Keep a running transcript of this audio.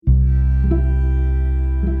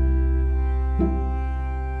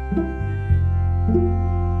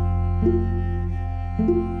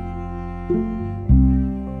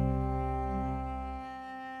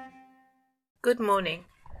morning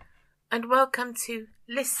and welcome to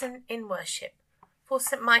Listen in Worship for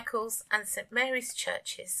St Michael's and St Mary's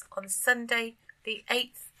Churches on Sunday the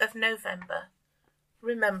 8th of November,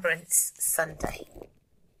 Remembrance Sunday.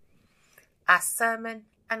 Our sermon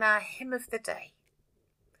and our hymn of the day.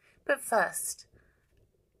 But first,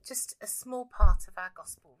 just a small part of our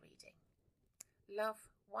Gospel reading. Love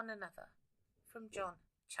one another from John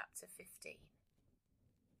chapter 15.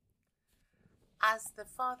 As the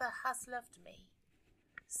Father has loved me,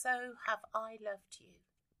 so have I loved you.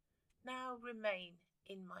 Now remain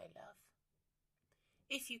in my love.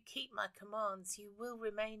 If you keep my commands, you will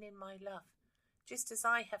remain in my love, just as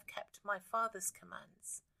I have kept my Father's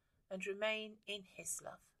commands and remain in his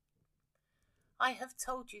love. I have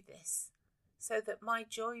told you this, so that my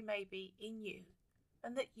joy may be in you,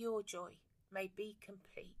 and that your joy may be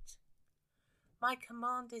complete. My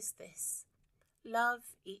command is this: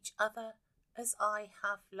 love each other as I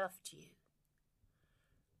have loved you.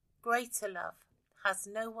 Greater love has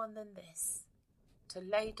no one than this, to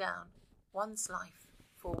lay down one's life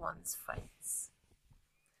for one's friends.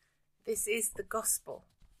 This is the gospel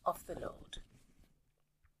of the Lord.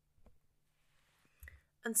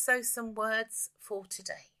 And so some words for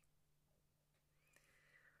today.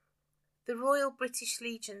 The Royal British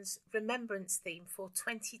Legion's remembrance theme for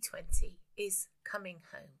 2020 is Coming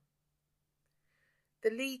Home.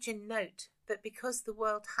 The Legion note that because the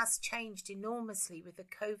world has changed enormously with the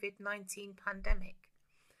COVID-19 pandemic,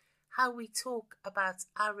 how we talk about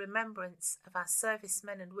our remembrance of our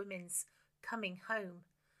servicemen and women's coming home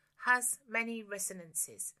has many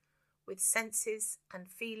resonances with senses and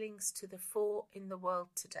feelings to the fore in the world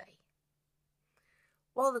today.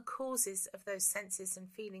 While the causes of those senses and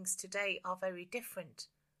feelings today are very different,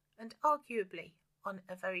 and arguably on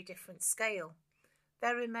a very different scale,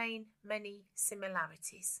 there remain many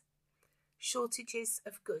similarities. Shortages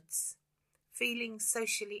of goods, feeling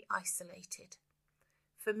socially isolated,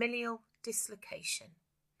 familial dislocation,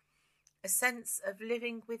 a sense of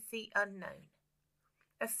living with the unknown,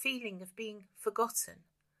 a feeling of being forgotten,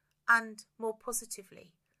 and, more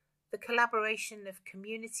positively, the collaboration of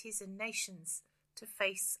communities and nations to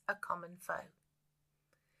face a common foe.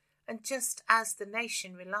 And just as the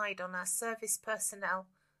nation relied on our service personnel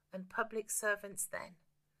and public servants then,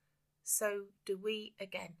 so do we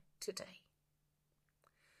again today.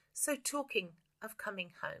 So talking of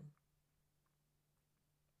coming home.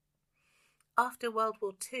 After World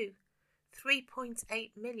War II,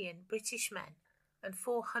 3.8 million British men and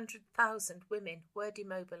 400,000 women were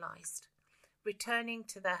demobilised, returning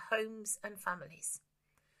to their homes and families,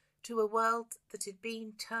 to a world that had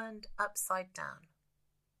been turned upside down.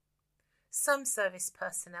 Some service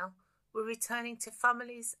personnel were returning to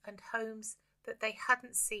families and homes that they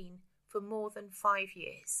hadn't seen for more than 5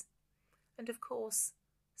 years. And of course,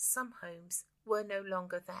 some homes were no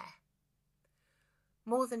longer there.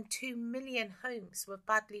 More than 2 million homes were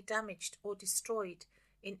badly damaged or destroyed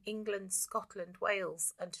in England, Scotland,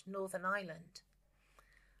 Wales and Northern Ireland.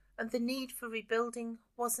 And the need for rebuilding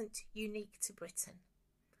wasn't unique to Britain.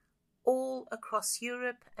 All across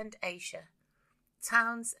Europe and Asia,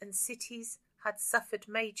 towns and cities had suffered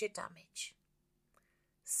major damage.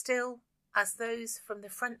 Still, as those from the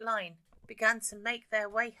front line began to make their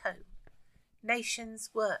way home,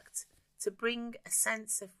 nations worked to bring a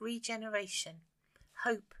sense of regeneration,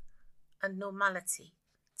 hope and normality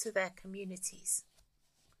to their communities.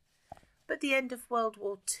 But the end of World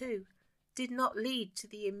War II did not lead to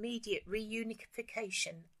the immediate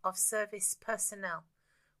reunification of service personnel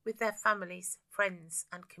with their families, friends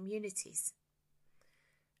and communities.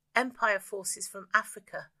 Empire forces from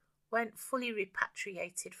Africa weren't fully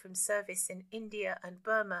repatriated from service in India and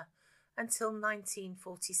Burma until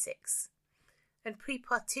 1946, and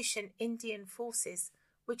pre-partition Indian forces,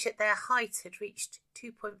 which at their height had reached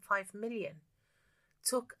 2.5 million,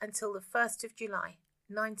 took until the 1st of July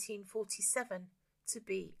 1947 to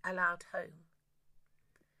be allowed home.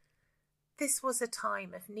 This was a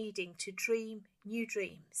time of needing to dream new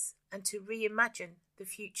dreams and to reimagine the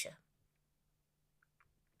future.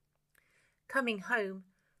 Coming home,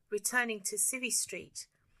 returning to Civvy Street,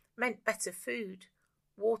 meant better food,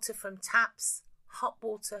 water from taps, hot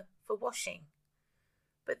water for washing.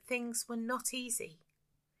 But things were not easy.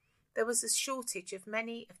 There was a shortage of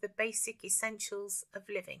many of the basic essentials of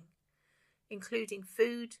living, including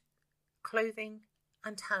food, clothing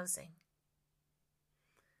and housing.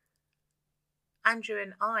 Andrew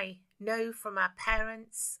and I know from our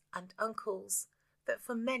parents and uncles that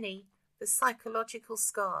for many, the psychological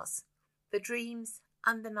scars, the dreams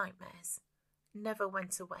and the nightmares never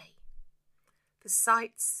went away. The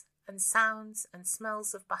sights and sounds and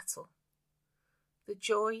smells of battle, the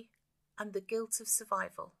joy and the guilt of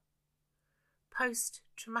survival.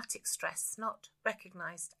 Post-traumatic stress not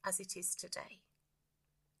recognised as it is today.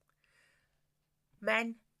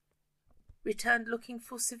 Men returned looking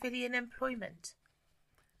for civilian employment,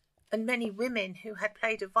 and many women who had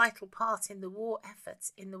played a vital part in the war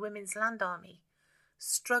efforts in the Women's Land Army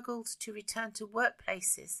struggled to return to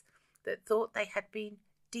workplaces that thought they had been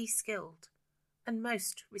de-skilled, and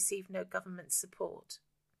most received no government support.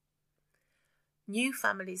 New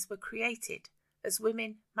families were created as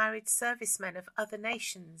women married servicemen of other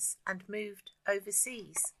nations and moved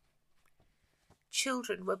overseas.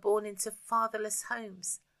 Children were born into fatherless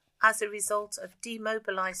homes as a result of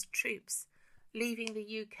demobilised troops leaving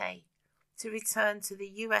the UK to return to the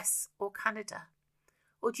US or Canada,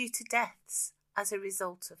 or due to deaths as a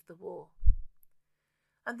result of the war.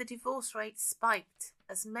 And the divorce rate spiked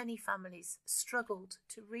as many families struggled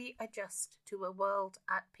to readjust to a world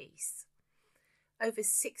at peace. Over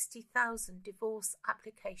 60,000 divorce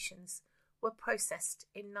applications were processed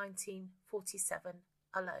in 1947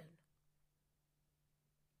 alone.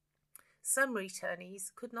 Some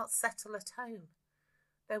returnees could not settle at home.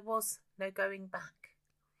 There was no going back,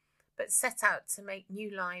 but set out to make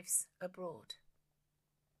new lives abroad.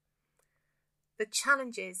 The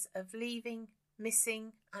challenges of leaving,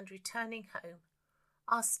 missing and returning home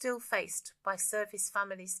are still faced by service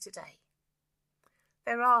families today.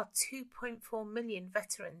 There are 2.4 million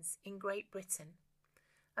veterans in Great Britain,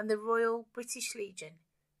 and the Royal British Legion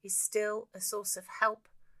is still a source of help,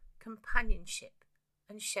 companionship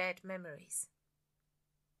and shared memories.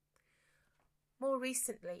 More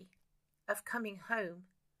recently, of coming home,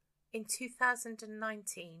 in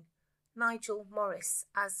 2019, Nigel Morris,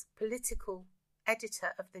 as political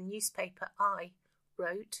editor of the newspaper I,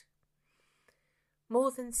 wrote,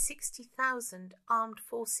 "More than 60,000 armed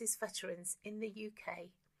forces veterans in the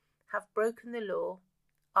UK have broken the law,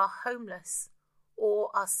 are homeless,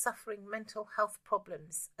 or are suffering mental health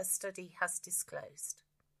problems, a study has disclosed.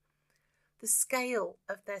 The scale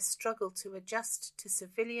of their struggle to adjust to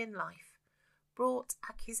civilian life brought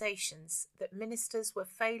accusations that ministers were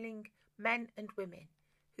failing men and women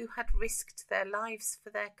who had risked their lives for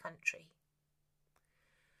their country.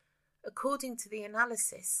 According to the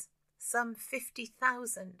analysis, some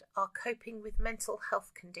 50,000 are coping with mental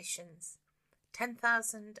health conditions,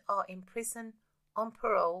 10,000 are in prison, on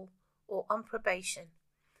parole or on probation,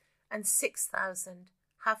 and 6,000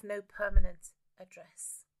 have no permanent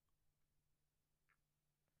address."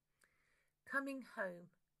 Coming home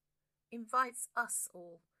invites us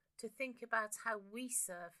all to think about how we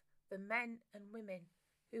serve the men and women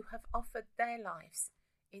who have offered their lives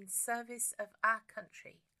in service of our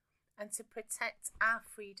country and to protect our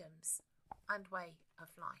freedoms and way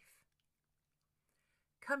of life.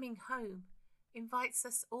 Coming home invites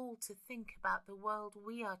us all to think about the world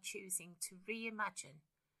we are choosing to reimagine,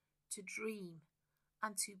 to dream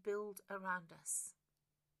and to build around us.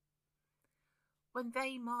 When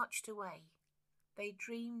they marched away, they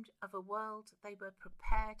dreamed of a world they were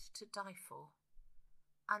prepared to die for,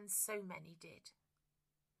 and so many did.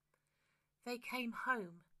 They came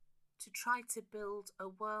home to try to build a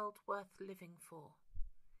world worth living for,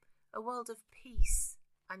 a world of peace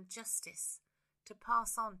and justice to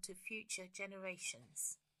pass on to future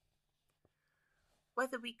generations.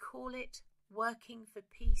 Whether we call it working for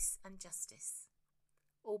peace and justice,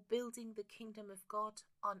 or building the kingdom of God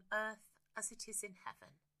on earth as it is in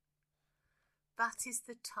heaven, that is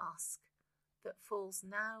the task that falls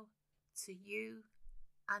now to you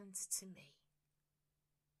and to me.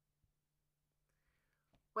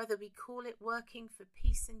 Whether we call it working for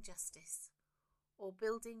peace and justice, or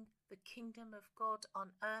building the kingdom of God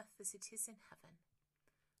on earth as it is in heaven,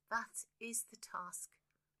 that is the task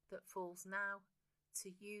that falls now to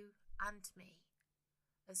you and me,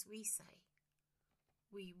 as we say,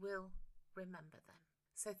 we will remember them.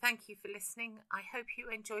 So thank you for listening. I hope you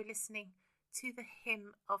enjoy listening to the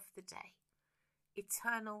hymn of the day,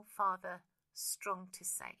 Eternal Father, Strong to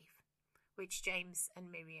Save, which James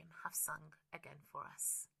and Miriam have sung again for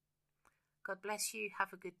us. God bless you,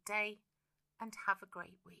 have a good day, and have a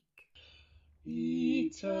great week.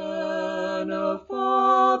 Eternal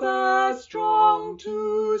Father, strong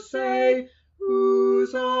to save,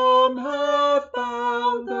 whose arm hath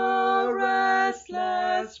bound the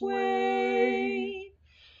restless wave,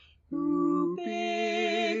 who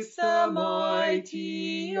bids the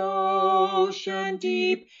mighty ocean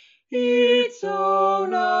deep its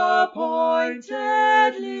own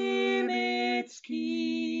appointed limits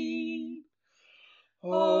keep.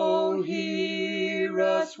 Oh, hear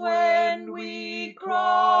us when we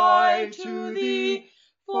cry to thee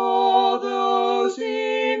for those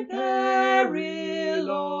in peril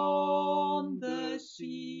on.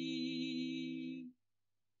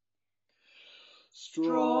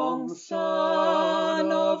 Strong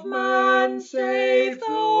Son of Man, save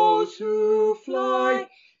those who fly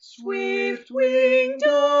swift-winged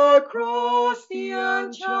across the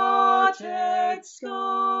uncharted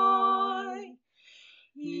sky.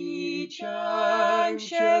 Each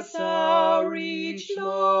anxious hour, each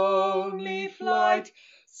lonely flight,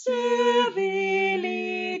 severely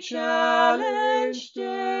challenged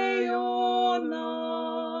day or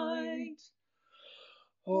night.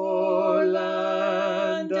 O'er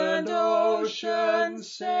land and ocean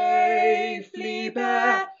safely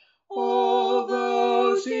bear all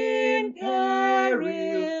those in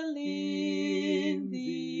peril in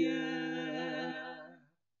the air.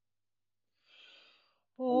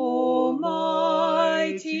 Almighty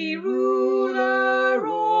Ruler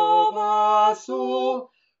of us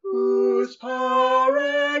all, whose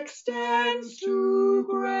power extends to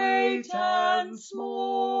great and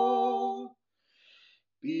small,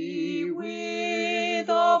 be with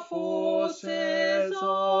our forces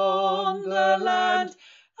on the land,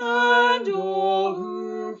 and all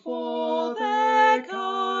who for their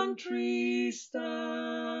country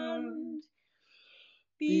stand.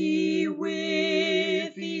 Be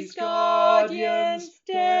with these guardians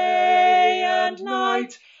day and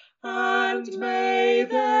night, and may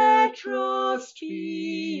their trust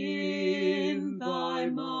be in thy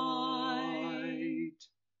might.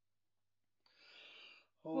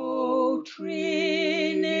 O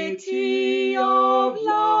Trinity of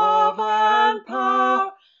love and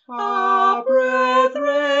power, our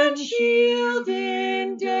brethren shield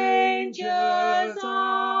in danger's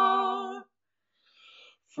hour.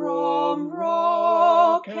 From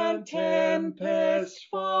rock and tempest,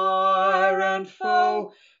 fire and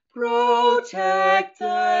foe, protect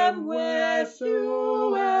them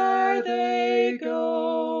wheresoe'er they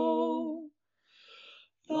go.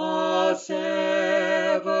 Thus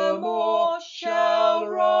evermore shall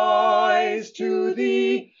rise to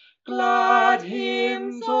thee glad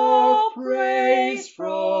hymns